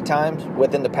 maybe 3 times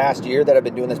within the past year that I've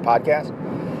been doing this podcast.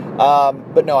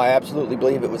 But no, I absolutely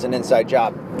believe it was an inside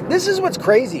job. This is what's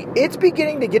crazy. It's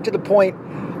beginning to get to the point.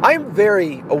 I'm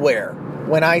very aware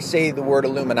when I say the word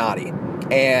Illuminati,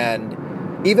 and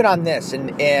even on this, and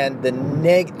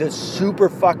the super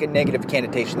fucking negative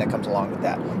connotation that comes along with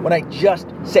that. When I just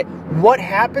say, what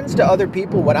happens to other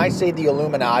people when I say the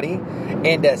Illuminati,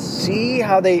 and to see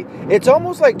how it's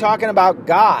almost like talking about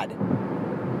God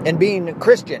and being a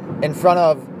Christian in front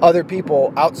of other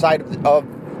people outside of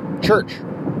church.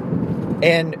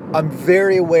 And I'm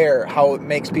very aware how it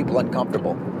makes people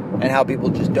uncomfortable and how people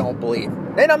just don't believe.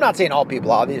 And I'm not saying all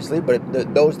people, obviously, but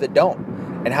those that don't.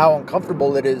 And how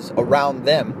uncomfortable it is around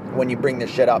them when you bring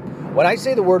this shit up. When I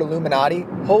say the word Illuminati,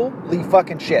 holy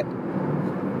fucking shit.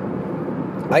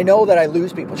 I know that I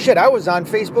lose people. Shit, I was on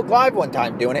Facebook Live one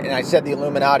time doing it, and I said the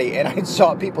Illuminati, and I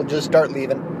saw people just start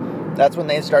leaving. That's when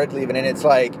they started leaving, and it's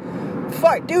like,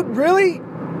 fuck, dude, really?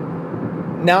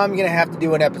 Now I'm going to have to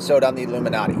do an episode on the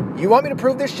Illuminati. You want me to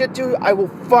prove this shit to you? I will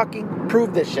fucking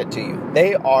prove this shit to you.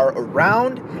 They are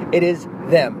around. It is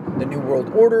them. The New World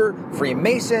Order,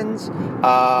 Freemasons,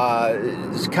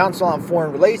 Council on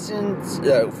Foreign Relations,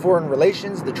 the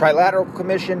Trilateral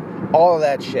Commission, all of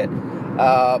that shit.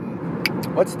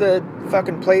 What's the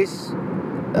fucking place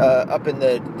up in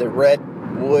the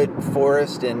redwood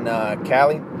forest in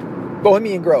Cali?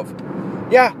 Bohemian Grove.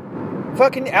 Yeah.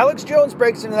 Fucking Alex Jones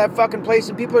breaks into that fucking place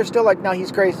and people are still like, no,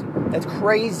 he's crazy. That's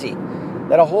crazy.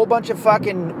 That a whole bunch of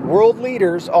fucking world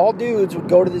leaders, all dudes, would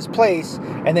go to this place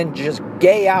and then just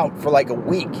gay out for like a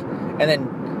week. And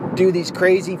then do these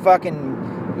crazy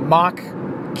fucking mock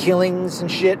killings and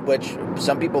shit, which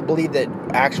some people believe that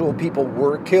actual people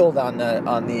were killed on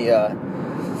the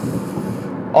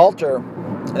altar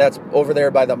that's over there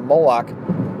by the Moloch.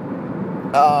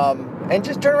 And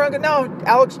just turn around and go, no,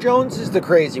 Alex Jones is the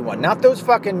crazy one. Not those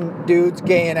fucking dudes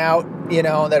gaying out,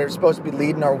 that are supposed to be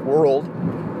leading our world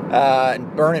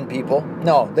and burning people.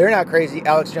 No, they're not crazy.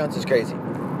 Alex Jones is crazy.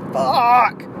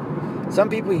 Fuck! Some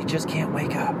people, you just can't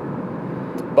wake up.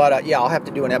 But, yeah, I'll have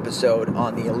to do an episode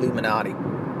on the Illuminati.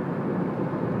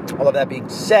 All of that being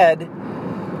said,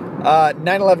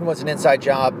 9/11 was an inside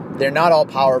job. They're not all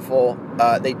powerful.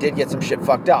 They did get some shit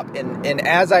fucked up. And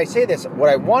as I say this, what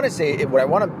I want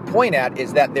to point at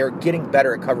is that they're getting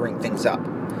better at covering things up.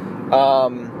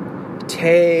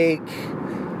 Take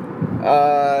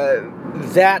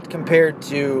that compared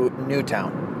to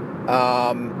Newtown.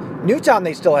 Newtown,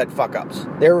 they still had fuck-ups.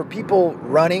 There were people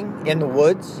running in the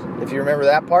woods, if you remember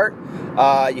that part.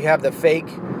 You have the fake,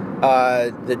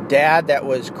 the dad that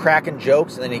was cracking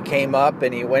jokes, and then he came up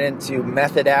and he went into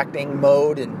method acting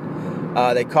mode, and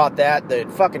they caught that. The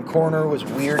fucking corner was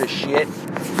weird as shit.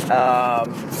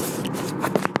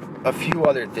 A few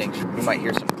other things. You might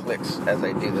hear some clicks as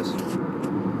I do this.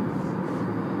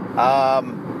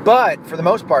 But for the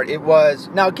most part, it was,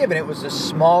 now given it was a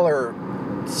smaller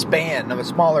span of a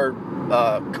smaller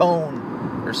cone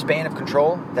or span of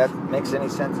control, if that makes any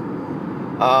sense.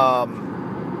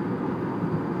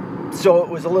 So it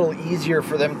was a little easier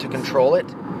for them to control it.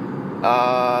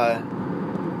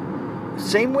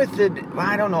 Same with the,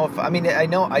 I don't know if, I mean, I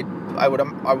know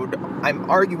I'm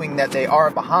arguing that they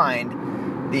are behind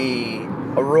the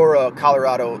Aurora,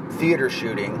 Colorado theater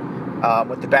shooting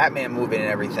with the Batman movie and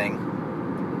everything.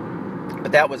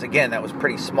 But that was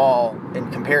pretty small in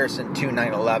comparison to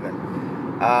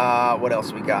 9/11. What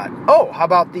else we got? Oh, how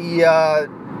about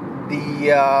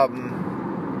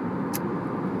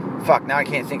fuck, now I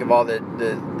can't think of all the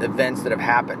events that have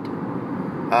happened.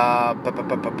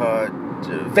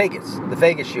 Vegas, the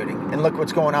Vegas shooting, and look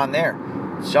what's going on there.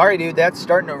 Sorry, dude, that's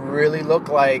starting to really look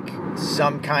like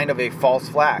some kind of a false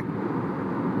flag.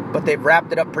 But they've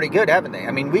wrapped it up pretty good, haven't they?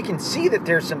 I mean, we can see that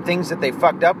there's some things that they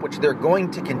fucked up, which they're going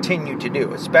to continue to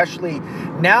do, especially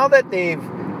now that they've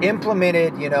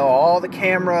implemented, all the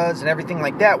cameras and everything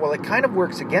like that. Well, it kind of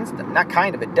works against them. Not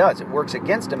kind of, it does. It works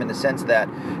against them in the sense that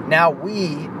now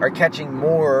we are catching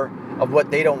more of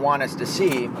what they don't want us to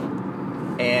see,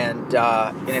 and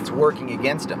it's working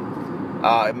against them.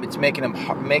 It's making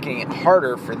it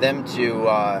harder for them to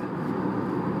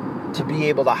be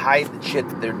able to hide the shit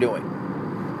that they're doing.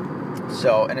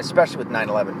 So, and especially with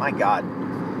 9/11, my God.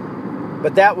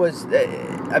 But that was,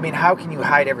 how can you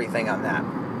hide everything on that?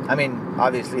 I mean,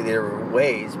 obviously there were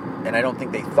ways, and I don't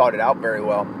think they thought it out very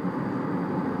well.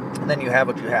 and then you have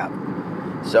what you have.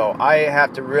 So I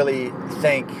have to really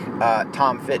thank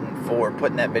Tom Fitton for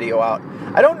putting that video out.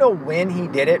 I don't know when he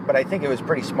did it, but I think it was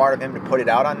pretty smart of him to put it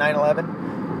out on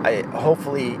 9/11.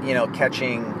 Hopefully,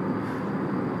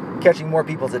 catching more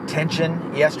people's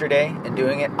attention yesterday and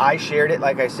doing it. I shared it,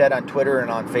 like I said, on Twitter and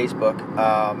on Facebook,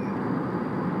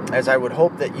 as I would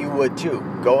hope that you would too.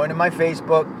 Go into my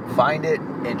Facebook, find it,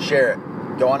 and share it.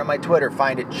 Go onto my Twitter,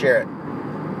 find it, and share it.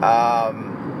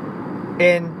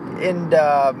 And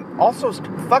also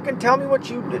fucking tell me what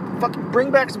you did. Fucking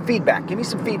bring back some feedback. Give me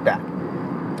some feedback.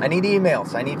 I need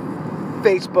emails. I need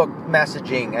Facebook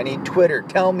messaging. I need Twitter.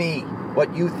 Tell me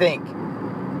what you think.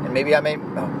 And maybe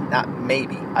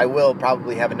I will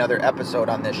probably have another episode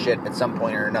on this shit at some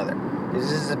point or another.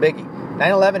 This is a biggie.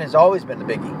 9/11 has always been the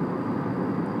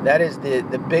biggie. That is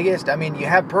the biggest. I mean, you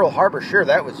have Pearl Harbor. Sure,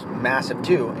 that was massive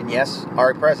too. And yes,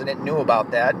 our president knew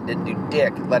about that and didn't do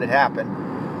dick. Let it happen.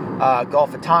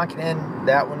 Gulf of Tonkin,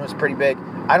 that one was pretty big.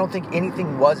 I don't think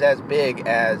anything was as big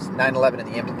as 9/11 and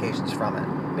the implications from it.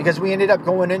 Because we ended up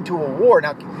going into a war.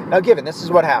 Now given, this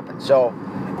is what happened. So,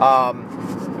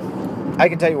 I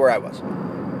can tell you where I was.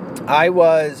 I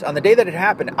was, on the day that it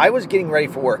happened, I was getting ready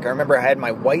for work. I remember I had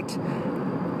my white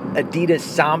Adidas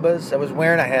Sambas I was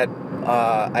wearing. I had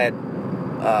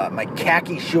my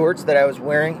khaki shorts that I was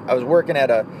wearing. I was working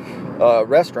at a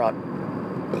restaurant.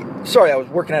 Sorry, I was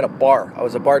working at a bar. I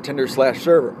was a bartender /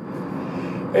 server.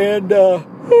 And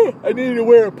I needed to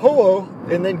wear a polo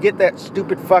and then get that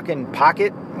stupid fucking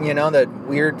pocket, that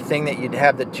weird thing that you'd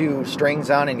have the two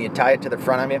strings on and you tie it to the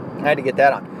front of you. I had to get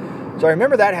that on. So I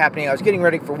remember that happening. I was getting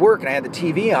ready for work and I had the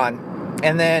TV on.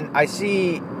 And then I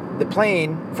see the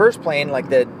first plane, like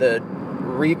the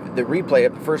replay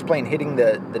of the first plane hitting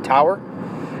the tower.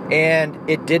 And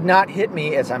it did not hit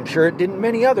me, as I'm sure it didn't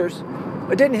many others.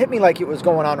 It didn't hit me like it was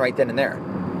going on right then and there.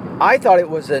 I thought it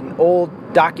was an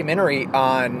old documentary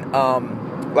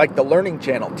on, like the Learning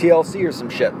Channel, TLC or some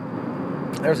shit.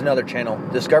 There's another channel,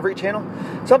 Discovery Channel,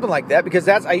 something like that, because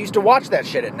I used to watch that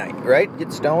shit at night, right?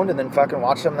 Get stoned and then fucking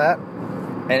watch some of that,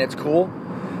 and it's cool.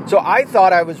 So I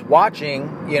thought I was watching,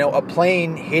 a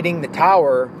plane hitting the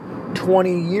tower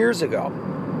 20 years ago.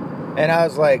 And I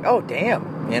was like, oh,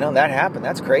 damn, that happened.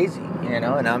 That's crazy, and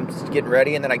I'm just getting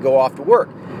ready, and then I go off to work.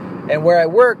 And where I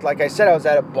worked, like I said, I was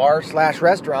at a bar /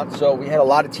 restaurant, so we had a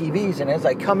lot of TVs. And as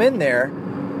I come in there,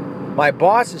 my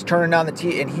boss is turning on the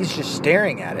TV, and he's just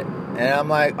staring at it. And I'm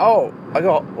like, I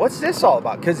go, what's this all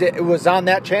about? Because it was on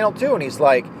that channel too. And he's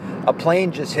like, a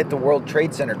plane just hit the World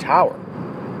Trade Center tower.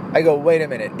 I go, wait a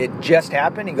minute, it just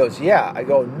happened? He goes, yeah. I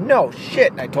go, no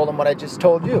shit. And I told him what I just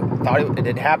told you. I thought it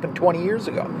had happened 20 years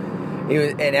ago.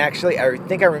 And actually, I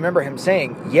think I remember him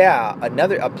saying, yeah,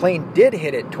 a plane did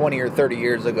hit it 20 or 30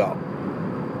 years ago.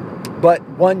 But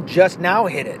one just now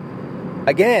hit it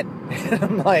again. And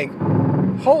I'm like,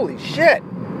 holy shit.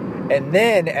 And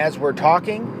then as we're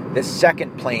talking, the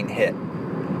second plane hit.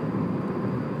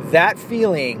 That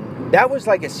feeling, that was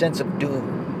like a sense of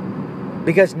doom.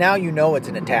 Because now it's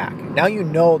an attack. Now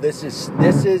this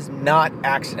is not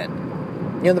accident.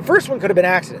 The first one could have been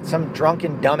accident. Some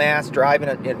drunken dumbass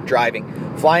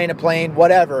flying a plane,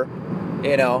 whatever,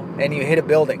 and you hit a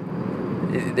building.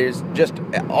 There's just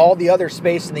all the other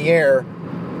space in the air,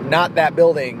 not that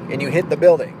building, and you hit the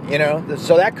building,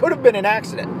 So that could have been an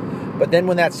accident. But then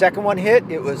when that second one hit,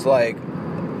 it was like,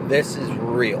 this is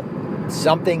real.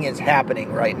 Something is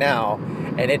happening right now,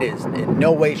 and it is in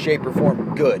no way, shape, or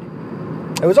form good.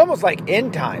 It was almost like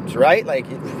end times, right? Like,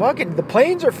 the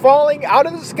planes are falling out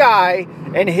of the sky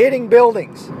and hitting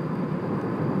buildings.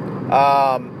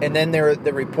 And then there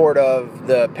the report of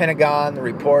the Pentagon, the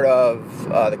report of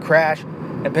the crash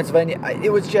in Pennsylvania.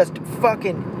 It was just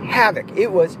fucking havoc.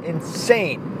 It was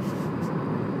insane.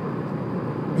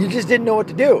 You just didn't know what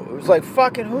to do. It was like,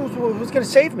 fucking, who's going to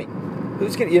save me?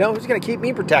 Who's going to keep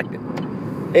me protected?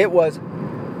 It was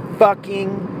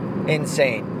fucking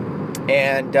insane.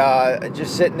 And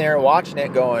just sitting there watching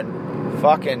it going,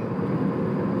 fucking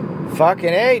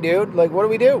hey, dude, like, what do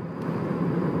we do?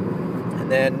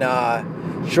 And then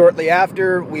shortly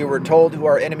after, we were told who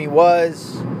our enemy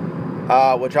was,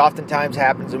 which oftentimes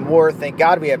happens in war. Thank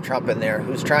God we have Trump in there,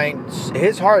 who's trying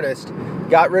his hardest.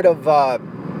 Got rid of,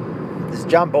 this is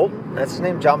John Bolton? That's his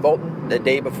name, John Bolton, the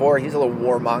day before. He's a little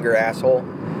warmonger asshole.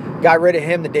 Got rid of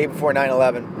him the day before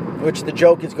 9/11, which the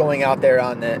joke is going out there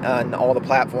on all the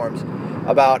platforms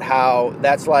about how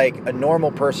that's like a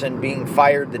normal person being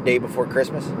fired the day before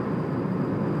Christmas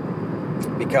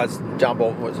because John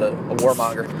Bolton was a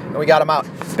warmonger, and we got him out.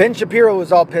 Ben Shapiro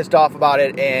was all pissed off about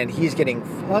it, and he's getting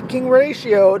fucking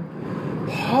ratioed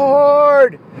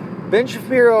hard. Ben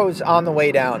Shapiro's on the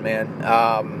way down, man.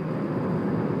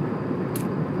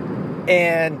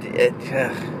 And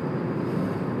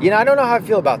I don't know how I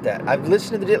feel about that. I've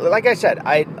listened to the, like I said,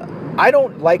 I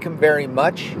don't like him very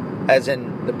much, as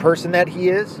in the person that he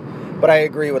is, but I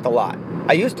agree with a lot.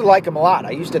 I used to like him a lot.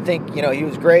 I used to think, he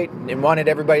was great and wanted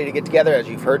everybody to get together, as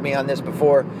you've heard me on this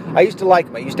before. I used to like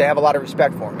him. I used to have a lot of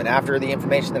respect for him. And after the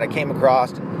information that I came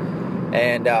across,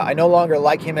 and I no longer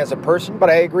like him as a person, but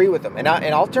I agree with him. And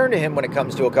I'll turn to him when it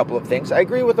comes to a couple of things. I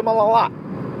agree with him a lot,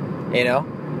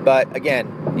 But again,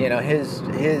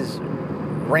 his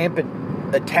rampant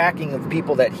attacking of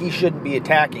people that he shouldn't be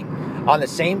attacking on the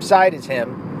same side as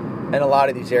him in a lot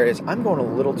of these areas. I'm going a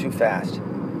little too fast.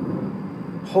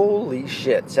 Holy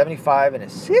shit, 75 and a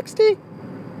 60?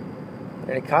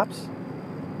 Any cops?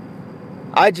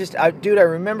 I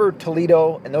remember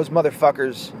Toledo and those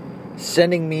motherfuckers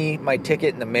sending me my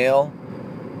ticket in the mail.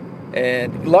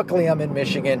 And luckily I'm in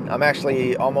Michigan. I'm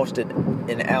actually almost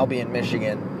in Albion,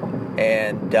 Michigan.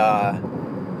 And I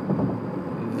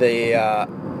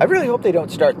really hope they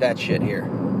don't start that shit here,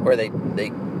 where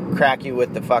they crack you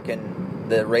with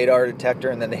the radar detector,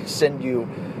 and then they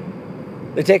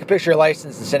take a picture of your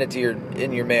license and send it to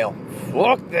in your mail.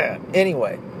 Fuck that.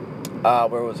 Anyway,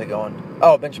 where was I going?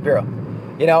 Oh, Ben Shapiro.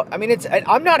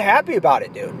 I'm not happy about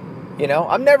it, dude.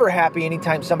 I'm never happy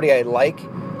anytime somebody I like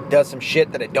does some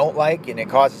shit that I don't like, and it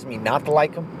causes me not to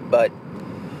like him. But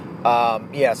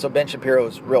so Ben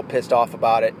Shapiro's real pissed off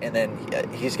about it, and then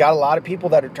he's got a lot of people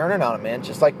that are turning on him, man,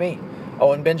 just like me.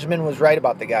 Oh, and Benjamin was right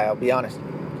about the guy, I'll be honest.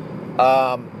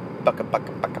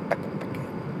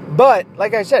 But,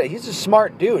 like I said, he's a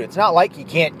smart dude. It's not like he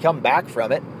can't come back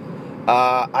from it.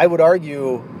 I would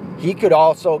argue he could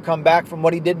also come back from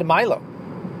what he did to Milo.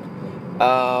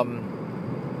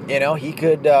 He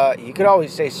could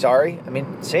always say sorry. I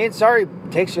mean, saying sorry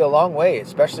takes you a long way,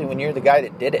 especially when you're the guy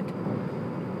that did it.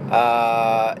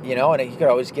 And he could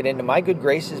always get into my good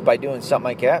graces by doing something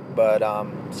like that, but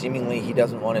seemingly he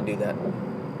doesn't want to do that,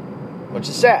 which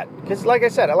is sad, because like I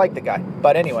said, I like the guy.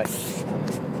 But anyway, so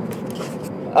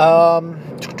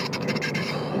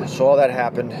all that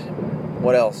happened.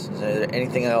 What else? Is there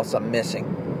anything else I'm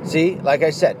missing? See, like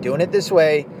I said, doing it this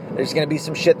way, there's going to be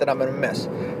some shit that I'm going to miss.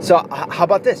 So how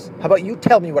about this? How about you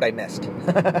tell me what I missed?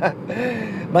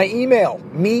 My email,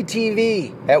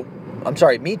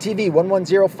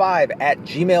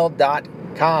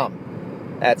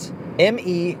 metv1105@gmail.com. That's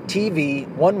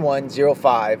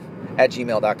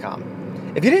metv1105@gmail.com.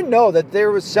 If you didn't know that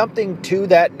there was something to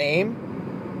that name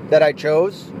that I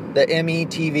chose, the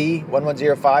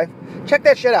METV1105, check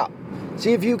that shit out.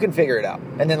 See if you can figure it out,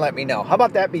 and then let me know. How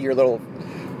about that be your little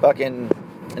fucking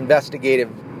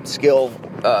investigative skill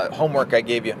homework I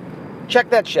gave you? Check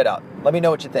that shit out. Let me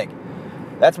know what you think.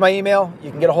 That's my email.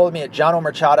 You can get a hold of me at John O.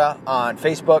 Merchada on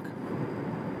Facebook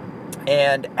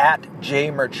and at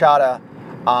J Merchada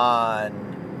on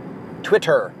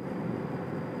Twitter.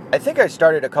 I think I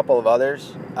started a couple of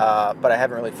others, but I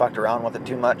haven't really fucked around with it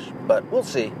too much, but we'll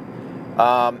see.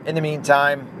 In the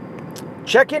meantime,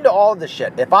 check into all of this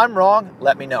shit. If I'm wrong,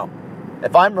 let me know.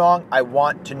 If I'm wrong, I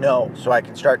want to know so I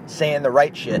can start saying the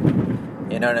right shit.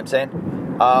 You know what I'm saying?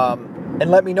 And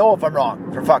let me know if I'm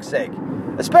wrong, for fuck's sake.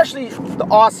 Especially the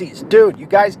Aussies. Dude, you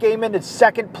guys came into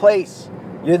second place.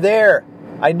 You're there.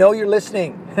 I know you're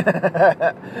listening.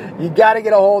 You got to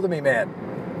get a hold of me, man.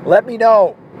 Let me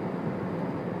know.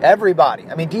 Everybody.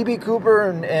 I mean, DB Cooper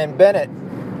and Bennett.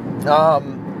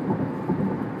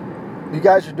 You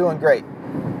guys are doing great.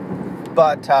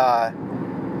 But I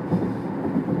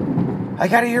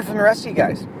got to hear from the rest of you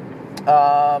guys.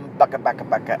 I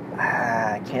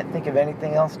can't think of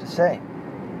anything else to say.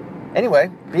 Anyway,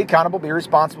 be accountable, be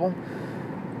responsible.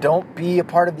 Don't be a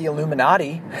part of the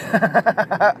Illuminati.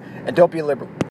 And don't be a liberal.